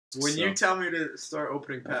When you tell me to start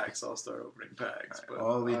opening packs, I'll start opening packs. Right, But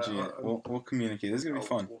I'll lead you in. We'll communicate. This is gonna be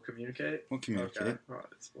fun. We'll communicate. We'll communicate. Okay.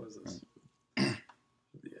 What is this?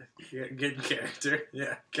 Yeah, get in character.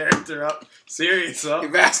 Yeah, character up. Serious up. You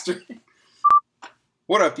bastard.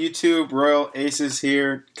 What up, YouTube? Royal Aces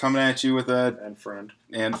here, coming at you with a And friend.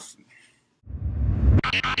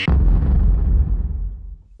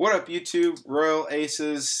 What up, YouTube? Royal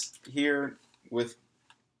Aces here with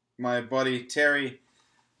my buddy Terry,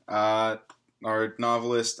 our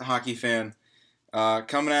novelist, hockey fan,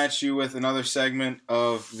 coming at you with another segment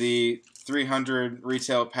of the 300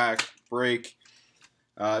 retail pack break.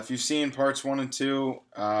 If you've seen parts 1 and 2,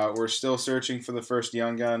 we're still searching for the first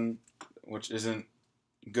Young Gun, which isn't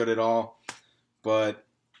good at all. But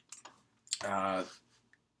my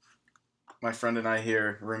friend and I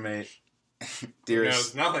here, roommate,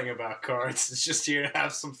 dearest, knows nothing about cards. It's just here to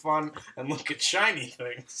have some fun and look at shiny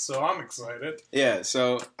things. So I'm excited. Yeah.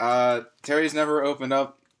 So Terry's never opened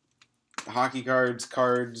up hockey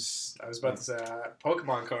cards. I was about to say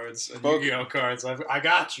Pokemon cards and Yu-Gi-Oh cards. I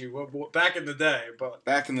got you back in the day, but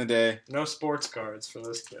back in the day, no sports cards for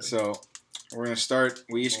this kid. So we're gonna start.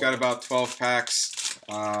 We each got about 12 packs.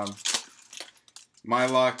 My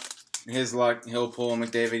luck, his luck. He'll pull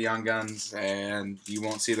McDavid Young Guns, and you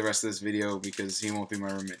won't see the rest of this video because he won't be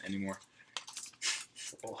my roommate anymore.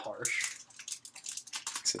 A little harsh.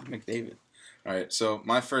 I said McDavid. All right. So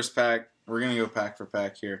my first pack. We're gonna go pack for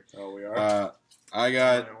pack here. Oh, we are. I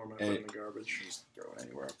got in the garbage. Just throw it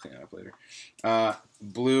anywhere. I'll clean it up later.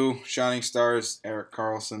 Blue Shining Stars, Erik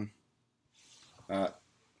Karlsson.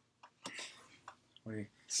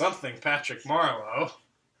 Something Patrick Marleau.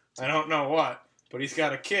 I don't know what, but he's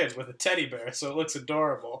got a kid with a teddy bear, so it looks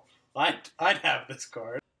adorable. I'd have this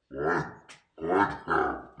card.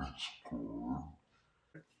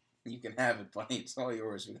 You can have it, buddy. It's all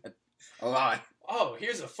yours. We got a lot. Oh,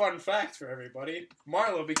 here's a fun fact for everybody.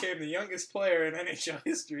 Marleau became the youngest player in NHL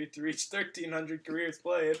history to reach 1,300 careers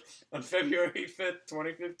played on February 5th,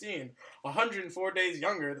 2015. 104 days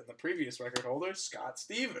younger than the previous record holder, Scott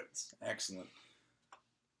Stevens. Excellent.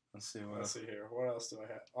 Let's see here. What else do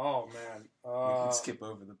I have? Oh, man. You can skip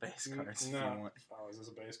over the base cards if you want. Oh, is this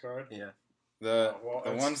a base card? Yeah. The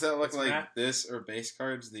ones that look like this are base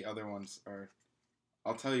cards. The other ones are...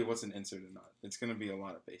 I'll tell you what's an insert or not. It's going to be a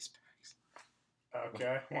lot of base packs.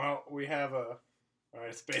 Okay. Well, we have a... Alright,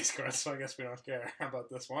 it's base cards, so I guess we don't care. How about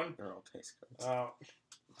this one? They're all base cards.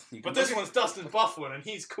 But this one's Dustin Byfuglien, and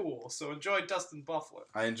he's cool, so enjoy Dustin Byfuglien.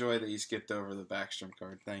 I enjoy that you skipped over the Backstrom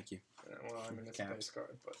card. Thank you. Yeah, well, I mean, it's a base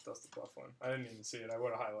card, but Dustin Byfuglien. I didn't even see it. I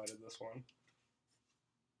would have highlighted this one.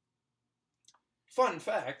 Fun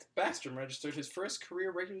fact, Backstrom registered his first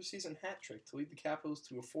career regular season hat trick to lead the Capitals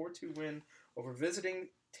to a 4-2 win over visiting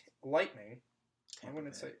Lightning.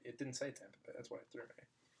 It didn't say Tampa Bay. That's why it threw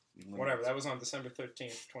me. Whatever, that was on December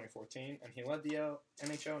 13th, 2014, and he led the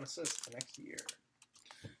NHL in assists the next year.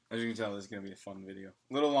 As you can tell, this is going to be a fun video.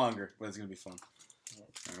 A little longer, but it's going to be fun.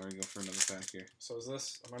 Alright, we're going to go for another pack here. So is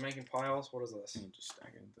this, am I making piles? What is this? You can just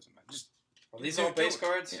stack it, it doesn't matter. Are these all base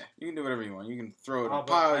cards? Yeah, you can do whatever you want. You can throw it in a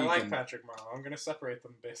pile. I like Patrick Marleau. I'm going to separate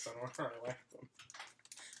them based on where I like them.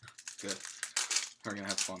 Good. We're going to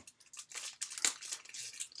have fun.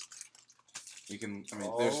 You can,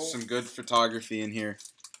 there's some good photography in here.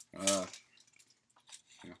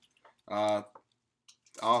 I'll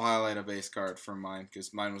highlight a base card from mine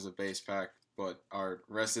because mine was a base pack, but our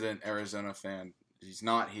resident Arizona fan, he's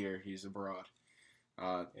not here, he's abroad.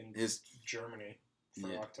 In Germany for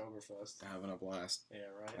Oktoberfest. Having a blast. Yeah,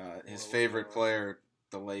 right. His favorite player,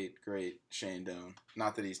 the late, great Shane Doan.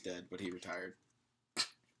 Not that he's dead, but he retired.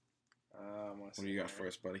 What do you got for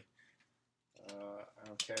us, buddy? I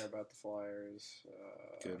don't care about the Flyers.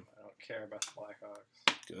 Good. I don't care about the Blackhawks.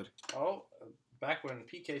 Good. Oh, back when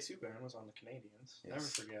PK Subban was on the Canadiens. Yes. Never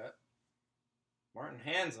forget. Martin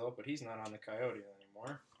Hanzal, but he's not on the Coyotes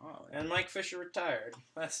anymore. Oh, yeah. And Mike Fisher retired.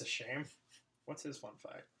 That's a shame. What's his fun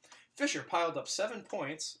fact? Fisher piled up 7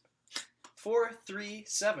 points,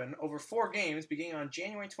 4-3-7 over 4 games beginning on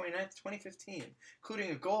January 29th, 2015,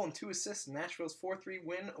 including a goal and 2 assists in Nashville's 4-3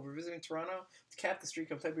 win over visiting Toronto to cap the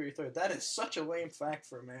streak on February 3rd. That is such a lame fact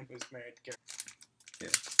for a man who's married to Gary. Yeah.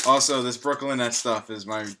 Also, this Brooklyn Nets stuff is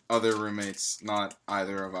my other roommates, not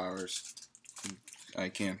either of ours. I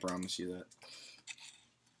can't promise you that.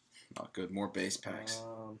 Not good. More base packs.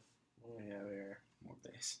 What do we have here? More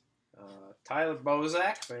base. Tyler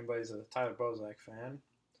Bozak, if anybody's a Tyler Bozak fan.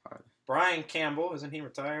 Brian Campbell, isn't he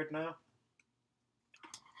retired now?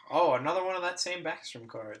 Oh, another one of that same Backstrom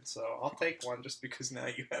card. So I'll take one just because now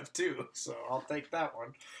you have two. So I'll take that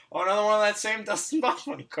one. Oh, another one of that same Dustin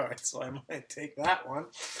Buffman card. So I might take that one.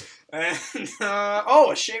 And,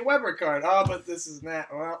 a Shea Weber card. Oh, but this is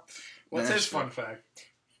not. Well, what's his fun fact?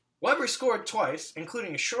 Weber scored twice,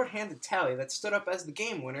 including a shorthanded tally that stood up as the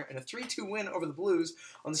game winner in a 3-2 win over the Blues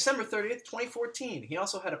on December 30th, 2014. He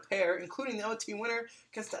also had a pair, including the OT winner.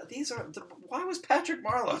 Why was Patrick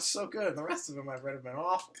Marleau so good? The rest of them I've read have been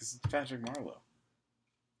awful. Because it's Patrick Marleau.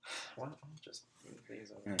 Well, I'll just move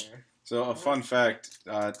these over here. So a fun fact: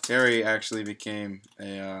 Terry actually became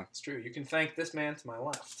a. It's true. You can thank this man to my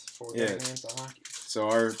left for getting me into hockey. So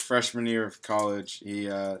our freshman year of college, he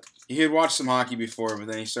had watched some hockey before, but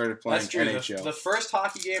then he started playing NHL. The first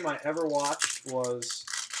hockey game I ever watched was,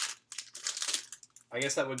 I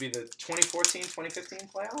guess that would be the 2014-2015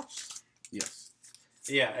 playoffs? Yes.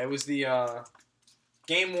 Yeah, it was the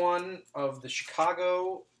game one of the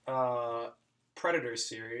Chicago Predators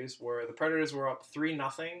series where the Predators were up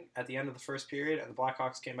 3-0 at the end of the first period, and the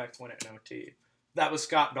Blackhawks came back to win it in OT. That was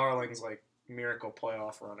Scott Darling's, miracle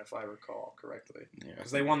playoff run, if I recall correctly. Yeah.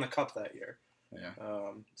 Because they won the Cup that year. Yeah.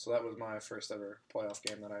 So that was my first ever playoff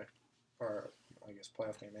game playoff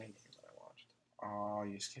game, any game that I watched. Oh,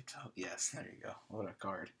 you skipped out. Yes, there you go. What a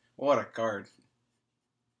card. What a card.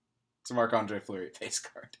 It's a Marc-Andre Fleury face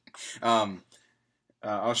card.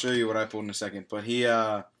 I'll show you what I pulled in a second. But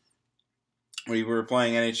we were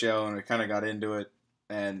playing NHL and we kind of got into it,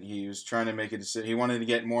 and he was trying to make a decision. He wanted to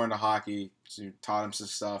get more into hockey, so we taught him some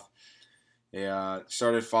stuff. He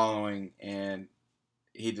started following, and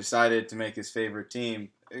he decided to make his favorite team.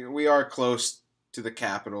 We are close to the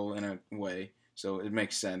Capital in a way, so it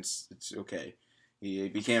makes sense. It's okay. He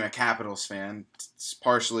became a Capitals fan,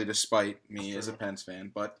 partially despite me as a Pens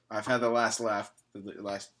fan, but I've had the last laugh the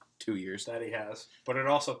last 2 years. That he has. But it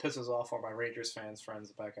also pisses off all my Rangers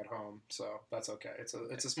friends back at home, so that's okay. It's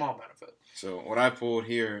a small benefit. So what I pulled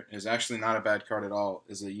here is actually not a bad card at all.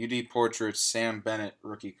 Is a UD Portrait Sam Bennett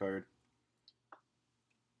rookie card.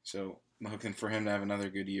 So I'm looking for him to have another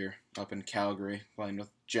good year up in Calgary, playing with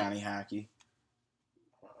Johnny Hockey.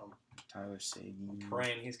 Tyler Seguin.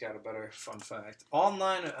 Praying he's got a better fun fact. All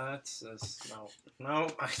 9. No.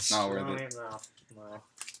 Not worth it. No.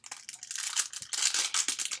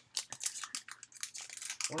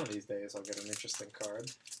 One of these days I'll get an interesting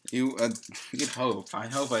card. You'd hope. I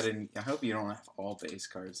hope you don't have all base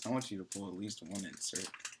cards. I want you to pull at least one insert.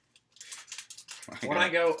 I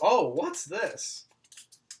go, oh, what's this?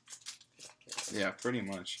 Yeah, pretty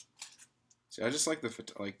much. See, I just like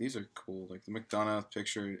these are cool. Like the McDonough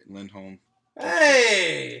picture, Lindholm.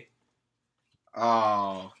 Hey!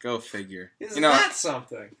 Oh, go figure. Isn't that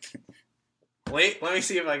something? Wait, let me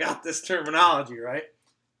see if I got this terminology right.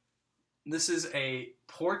 This is a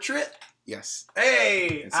portrait? Yes.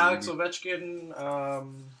 Hey! It's Alex Ovechkin,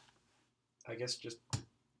 I guess just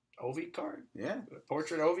Ovi card? Yeah. A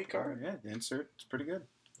portrait Ovi card? Yeah, the insert. It's pretty good.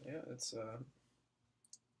 Yeah, it's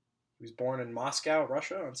he was born in Moscow,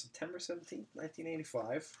 Russia on September 17th,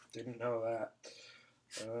 1985. Didn't know that.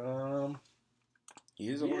 He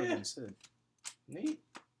is older than Sid. Neat.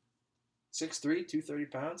 6'3", 230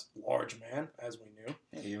 pounds. Large man, as we knew.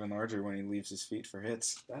 Yeah, even larger when he leaves his feet for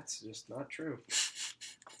hits. That's just not true.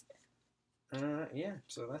 Yeah,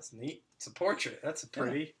 so that's neat. It's a portrait. That's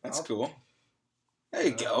pretty. Yeah, that's cool. There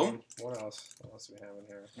you go. What else? What else do we have in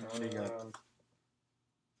here? What do you got?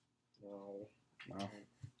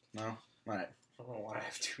 No? All right. I don't know why I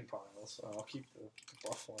have 2 piles. So I'll keep the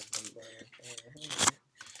buff one.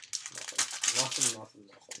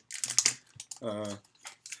 Nothing.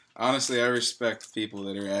 Honestly, I respect people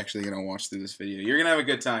that are actually going to watch through this video. You're going to have a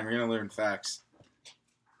good time. You're going to learn facts.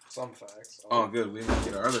 Some facts. Oh, good. We didn't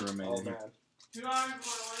get our other roommate in here. 2 hours of my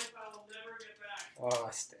life I will never get back. Oh,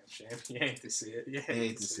 that's damn shame. You hate to see it. You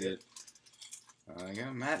hate to see it. I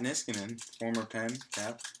got Matt Niskanen, former Penn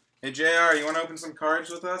cap. Hey, JR, you want to open some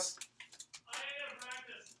cards with us? I ain't gonna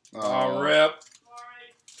practice. Oh, rip.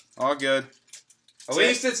 Sorry. All good. At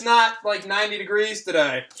least it's not like 90 degrees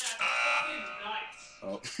today. Yeah, it's fucking nice.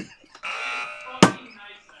 Oh. It's fucking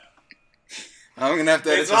nice out. I'm going to have to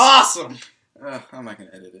edit It's this. awesome. I'm not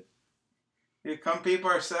going to edit it. Here, come peep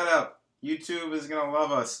our setup. YouTube is going to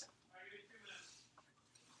love us.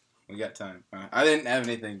 We got time. I didn't have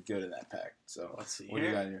anything good in that pack, so let's see. What do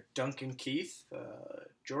you got here? Duncan Keith,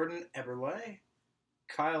 Jordan Eberle,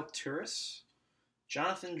 Kyle Turris,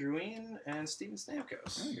 Jonathan Drouin, and Steven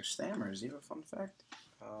Stamkos. Oh, you're stammers. You have a fun fact?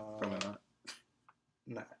 Probably not.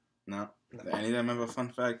 Nah. No. Any of them have a fun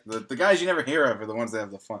fact? The guys you never hear of are the ones that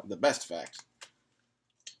have the best facts.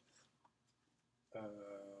 Hey,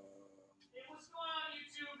 what's going on,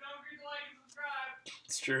 YouTube? Don't forget to like and subscribe.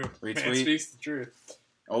 It's true. Retweet. Man speaks the truth.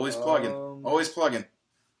 Always plugging. Always plugging.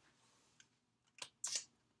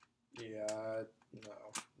 Yeah,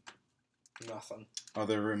 no. Nothing.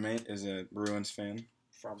 Other roommate is a Bruins fan.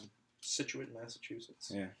 From Situate,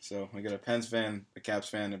 Massachusetts. Yeah, so we got a Pens fan, a Caps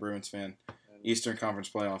fan, a Bruins fan. Eastern Conference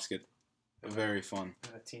playoffs get very fun.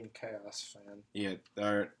 And a Team Chaos fan. Yeah,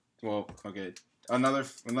 okay.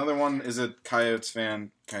 Another one is a Coyotes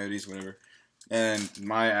fan, Coyotes, whatever. And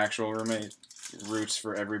my actual roommate roots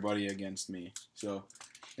for everybody against me. So,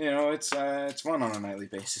 it's fun on a nightly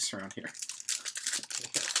basis around here.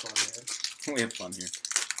 We have fun here.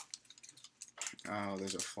 Oh,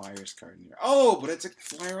 there's a Flyers card in here. Oh, but it's a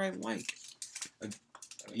flyer I like.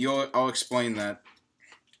 I'll explain that.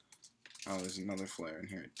 Oh, there's another flyer in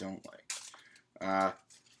here I don't like.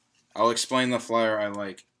 I'll explain the flyer I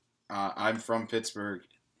like. I'm from Pittsburgh.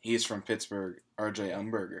 He's from Pittsburgh. RJ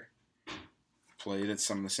Umberger. Played at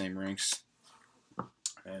some of the same rinks.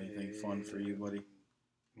 Anything fun for you, buddy?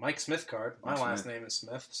 Mike Smith card. My Mike last Smith. name is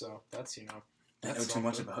Smith, so that's, I that's know too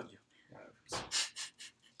much something. about you.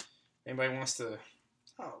 Anybody wants to...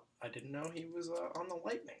 Oh, I didn't know he was on the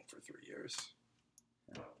Lightning for 3 years.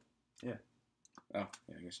 Yeah. Oh,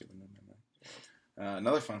 yeah, I guess you wouldn't know that.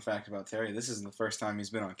 Another fun fact about Terry, this isn't the first time he's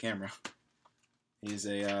been on camera. He's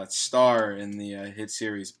a star in the hit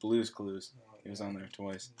series Blue's Clues. He was on there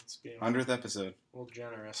twice. 100th episode. A little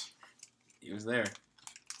generous. He was there.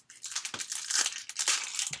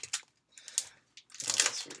 What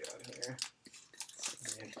else we got here?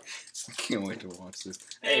 I can't wait to watch this.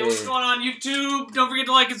 Hey, what's going on, YouTube? Don't forget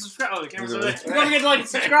to like and subscribe. Oh, the camera's over there. Is it- Don't forget to like and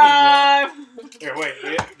subscribe. Here, wait.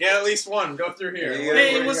 Get at least one. Go through here. Yeah,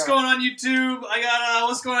 Hey, what's going on, YouTube? I got,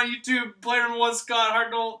 what's going on, YouTube? Player number 1, Scott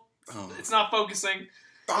Hartnell. Oh. It's not focusing.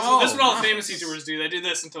 Oh, This is what all the nice. famous YouTubers do. They do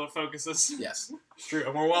this until it focuses. Yes. It's true.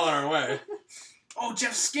 And we're well on our way. Oh,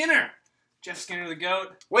 Jeff Skinner. Jeff Skinner the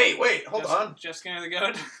GOAT. Wait. Hold on. Jeff Skinner the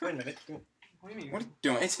GOAT. Wait a minute. What do you mean? What are you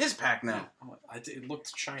doing? It's his pack now. It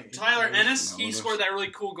looked shiny. Tyler Ennis, No, he it scored that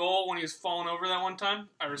really cool goal when he was falling over that one time.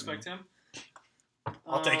 I respect him.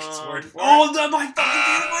 I'll take his word for it. Oh, my fucking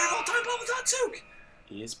favorite all-time Pavel Datsyuk.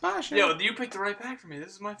 He is passionate. Yo, you picked the right pack for me. This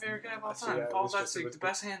is my favorite guy of all That's- time. yeah, it Pavel was just- it Datsyuk, was the good.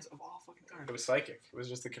 best hands of all fucking time. It was psychic. It was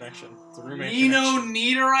just the connection. The roommate Nino connection.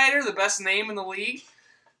 Niederreiter, the best name in the league.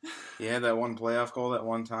 He had that one playoff goal that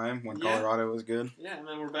one time when Yeah. Colorado was good. Yeah, and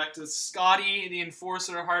then we're back to Scotty, the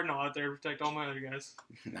enforcer of Hartnell out there to protect all my other guys.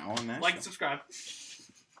 Now on Nashville. Like and subscribe.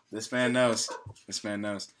 This man knows. This man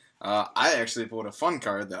knows. I actually pulled a fun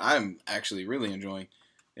card that I'm actually really enjoying.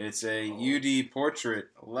 It's a UD portrait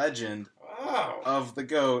legend Oh. of the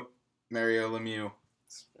GOAT, Mario Lemieux.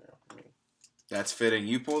 That's fitting.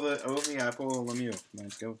 You pull the Ovi, I pull the Lemieux.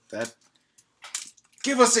 Let's go. That.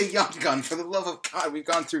 Give us a young gun, for the love of God. We've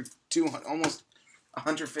gone through almost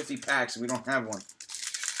 150 packs and we don't have one.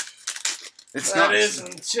 It's That not. is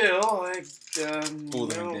until I Pull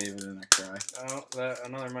the McDavid and I cry. Oh,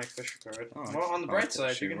 another Mike Fisher card. Oh, Well, on the bright oh, side,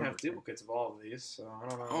 you shit, can have Robert. duplicates of all of these, so I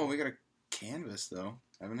don't know. Oh, we got a canvas, though.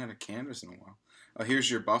 I haven't had a canvas in a while. Oh, here's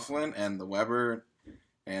your Bufflin and the Weber.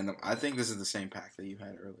 And I think this is the same pack that you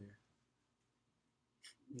had earlier.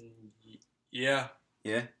 Yeah.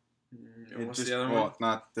 Yeah? And what's the other one?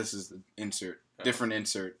 Not, this is the insert. Oh. Different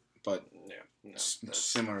insert, but Yeah. No,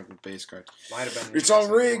 similar to base card. might have been. It's all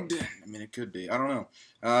rigged! I mean, it could be. I don't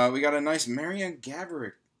know. We got a nice Marian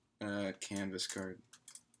Gaborik canvas card.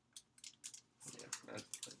 Yeah,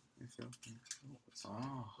 I feel- it's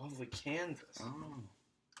Oh. lovely canvas. Oh.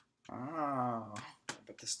 Oh.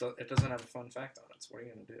 But it doesn't have a fun fact on it, so what are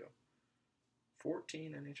you going to do?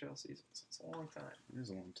 14 NHL seasons. It's a long time. It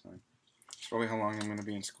is a long time. It's probably how long I'm going to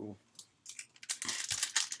be in school.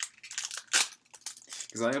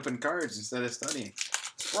 Because I open cards instead of studying.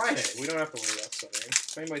 It's Friday. We don't have to worry about studying.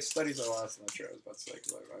 If anybody studies, that's not true. I was about to say,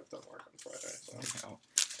 because I've done work on Friday. So.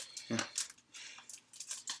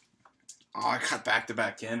 Oh, I got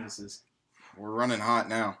back-to-back canvases. We're running hot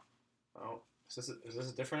now. Oh, is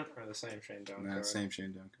this different or the same Shane Down Nah, card? same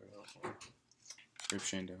Shane Down card. Oh, Rip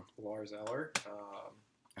Shane Down. Lars Eller.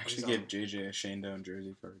 I actually He's gave JJ a Shane Down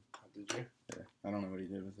jersey card. Did you? Yeah, I don't know what he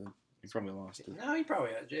did with it. He probably lost it. No, he probably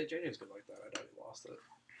had. JJ's good like that. I doubt he lost it.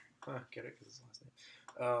 Get it? Because it's his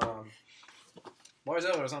last name. Lars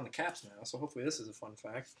Eller is on the Caps now, so hopefully this is a fun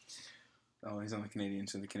fact. Oh, he's on the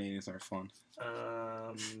Canadians, so the Canadians are fun.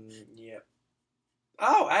 Yep.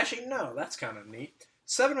 Oh, actually, no. That's kind of neat.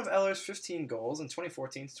 7 of Eller's 15 goals in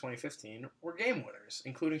 2014 to 2015 were game winners,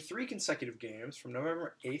 including 3 consecutive games from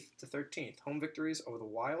November 8th to 13th, home victories over the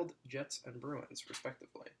Wild, Jets, and Bruins,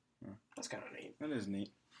 respectively. Hmm. That's kind of neat. That is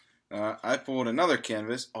neat. I pulled another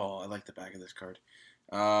canvas. Oh, I like the back of this card.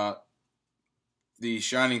 The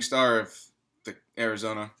Shining Star of the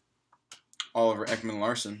Arizona Oliver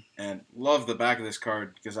Ekman-Larsson, and love the back of this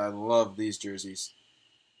card because I love these jerseys.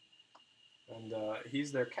 And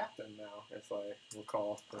he's their captain now, if I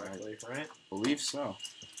recall correctly, right? Believe so.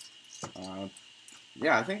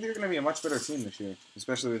 Yeah, I think they're going to be a much better team this year,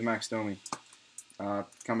 especially with Max Domi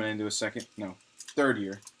coming into a third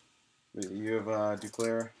year. You have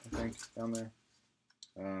Duclair, I think, down there.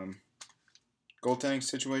 Goaltending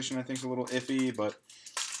situation, I think, is a little iffy, but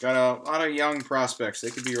got a lot of young prospects. They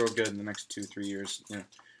could be real good in the next 2-3 years. You know,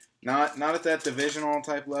 not at that divisional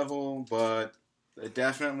type level, but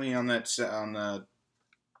definitely on the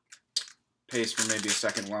pace for maybe a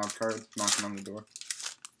second wild card knocking on the door.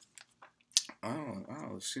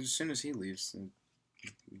 Oh! As soon as he leaves,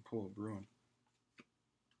 we pull a Bruin.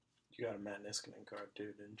 You got a Matt Niskanen card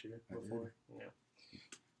too, didn't you? Before, yeah.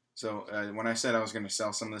 So when I said I was going to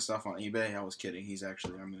sell some of this stuff on eBay, I was kidding.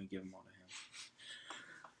 I'm going to give them all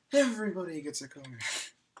to him. Everybody gets a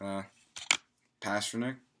color.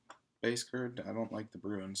 Pasternak base card. I don't like the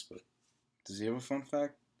Bruins, but does he have a fun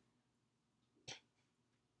fact?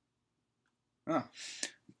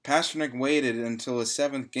 Pasternak waited until his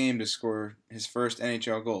 7th game to score his first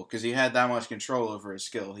NHL goal because he had that much control over his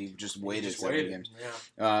skill. He just waited 7 games.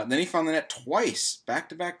 Yeah. Then he found the net twice,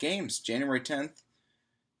 back-to-back games, January 10th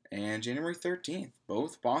and January 13th.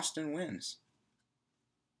 Both Boston wins.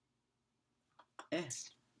 I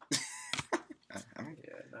don't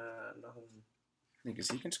Nothing. because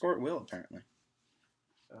he can score at will, apparently.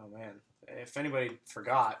 Oh, man. If anybody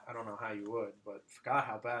forgot, I don't know how you would, but forgot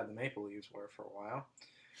how bad the Maple Leafs were for a while.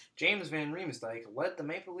 James Van Riemsdyk led the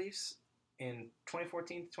Maple Leafs in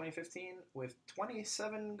 2014 to 2015 with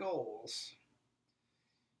 27 goals.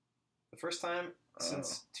 The first time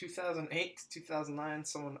since 2008 to 2009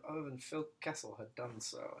 someone other than Phil Kessel had done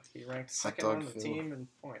so. He ranked second on the team in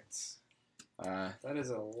points. That is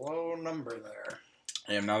a low number there.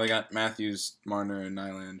 Yeah, now they got Matthews, Marner, and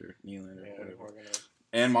Nylander. Yeah, Whatever.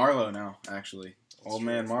 And Marlowe now, actually. Old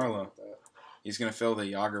man Marlowe. That. He's going to fill the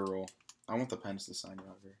Yager role. I want the Pens to sign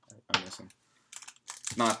Yager. I miss him.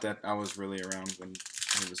 Not that I was really around when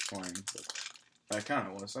he was playing, but I kind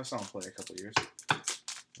of was. I saw him play a couple years.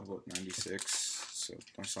 I was, 96? So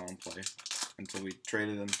I saw him play until we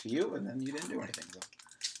traded him to you, and then you didn't do anything,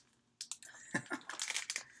 though.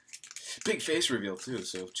 Big face reveal, too,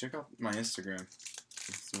 so check out my Instagram.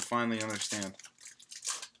 You'll finally understand.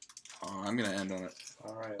 Oh, I'm going to end on it.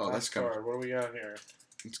 All right, oh, last card. What do we got here?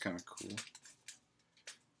 It's kind of cool.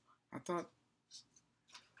 I thought...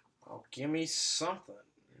 Oh, give me something.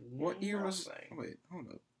 What year was... Oh, wait, hold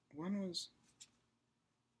up. When was...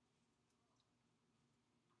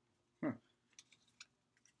 Huh.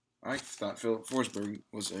 I thought Philip Forsberg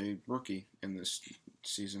was a rookie in this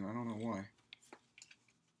season. I don't know why.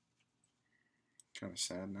 Kind of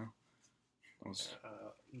sad now. That was...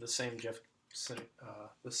 the same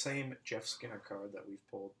Jeff Skinner card that we've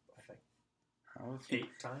pulled, I think,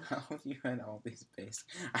 8 times. How have you had all these base?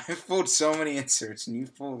 I've pulled so many inserts, and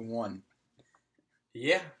you've pulled one.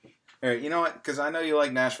 Yeah. All right, you know what? Because I know you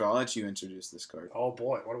like Nashville, I'll let you introduce this card. Oh,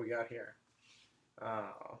 boy. What do we got here?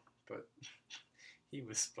 Oh, but he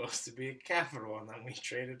was supposed to be a Capital, and then we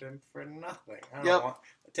traded him for nothing. I don't want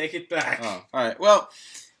to take it back. Oh, all right. Well,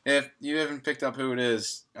 if you haven't picked up who it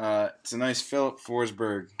is, it's a nice Philip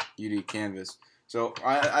Forsberg UD canvas. So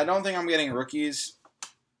I don't think I'm getting rookies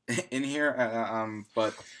in here,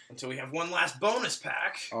 but... Until we have one last bonus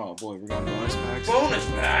pack. Oh, boy, we're going bonus packs? Bonus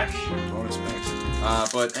pack! Bonus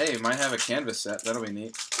packs. But, hey, might have a canvas set. That'll be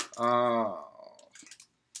neat.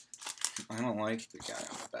 I don't like the guy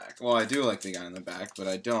on the back. Well, I do like the guy on the back, but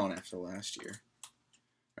I don't after last year.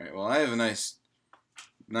 All right, well, I have a nice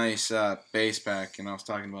base pack, and I was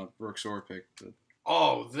talking about Brooks Orpik. But...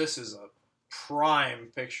 Oh, this is a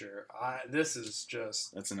prime picture. This is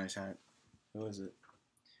just... That's a nice hat. Who is it?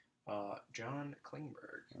 John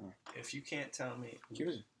Klingberg. Oh. If you can't tell me... He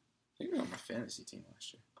was on my fantasy team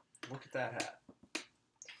last year. Look at that hat.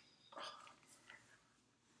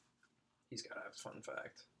 He's got to have a fun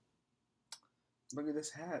fact. Look at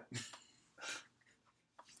this hat.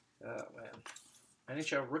 Oh, man.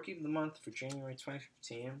 NHL Rookie of the Month for January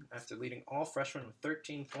 2015 after leading all freshmen with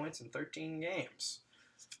 13 points in 13 games.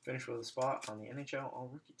 Finished with a spot on the NHL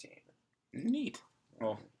All-Rookie team. Neat.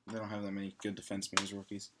 Well, they don't have that many good defensemen as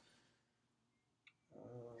rookies.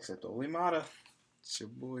 Except Ole Mata. It's your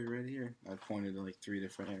boy right here. I pointed to like 3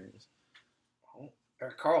 different areas. Oh,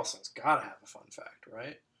 Erik Karlsson's got to have a fun fact,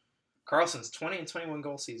 right? Karlsson's 20 and 21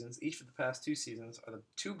 goal seasons, each for the past 2 seasons, are the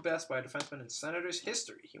 2 best by a defenseman in Senators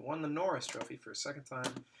history. He won the Norris Trophy for a second time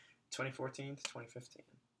in 2014 to 2015.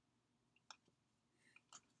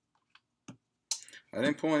 I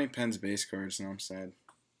didn't pull any Pens base cards, and I'm sad.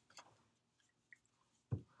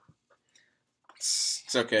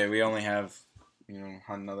 It's okay. We only have,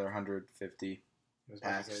 another 150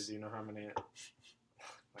 packs. Do you know how many? Like,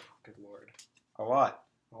 good lord. A lot.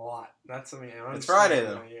 A lot. That's something. It's Friday,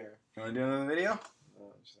 though. Year. You want to do another video?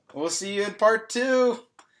 No, We'll see you in part 2.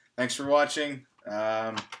 Thanks for watching.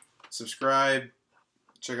 Subscribe.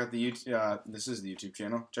 Check out the YouTube. This is the YouTube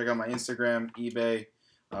channel. Check out my Instagram, eBay.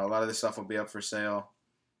 A lot of this stuff will be up for sale.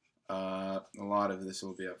 A lot of this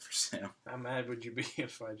will be up for sale. How mad would you be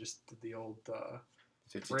if I just did the old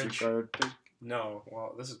 52 bridge? card pick? No.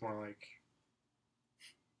 Well, this is more like.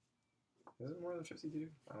 Is it more than 52?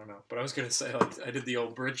 I don't know. But I was gonna say like I did the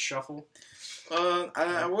old bridge shuffle.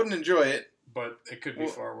 I wouldn't enjoy it. But it could be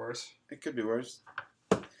far worse. It could be worse.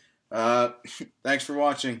 Thanks for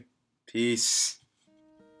watching. Peace.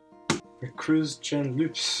 Cruz Gen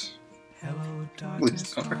Loops. Hello,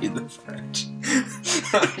 Please don't read the French.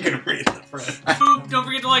 I'm gonna read the French. Don't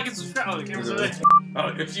forget to like and subscribe. Oh, the camera's over there.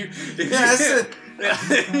 Oh, if you that's it.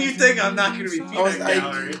 you think I'm not gonna be peanut I-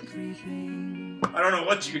 gallery? I don't know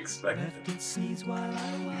what you expect. Do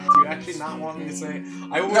you actually not want me to say?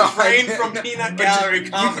 I will refrain from peanut gallery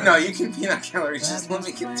comments. You can peanut gallery. Just let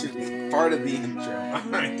me get to part of the intro.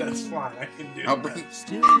 Alright, that's fine. I can do I'll that. bring.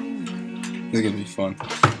 This is gonna be fun.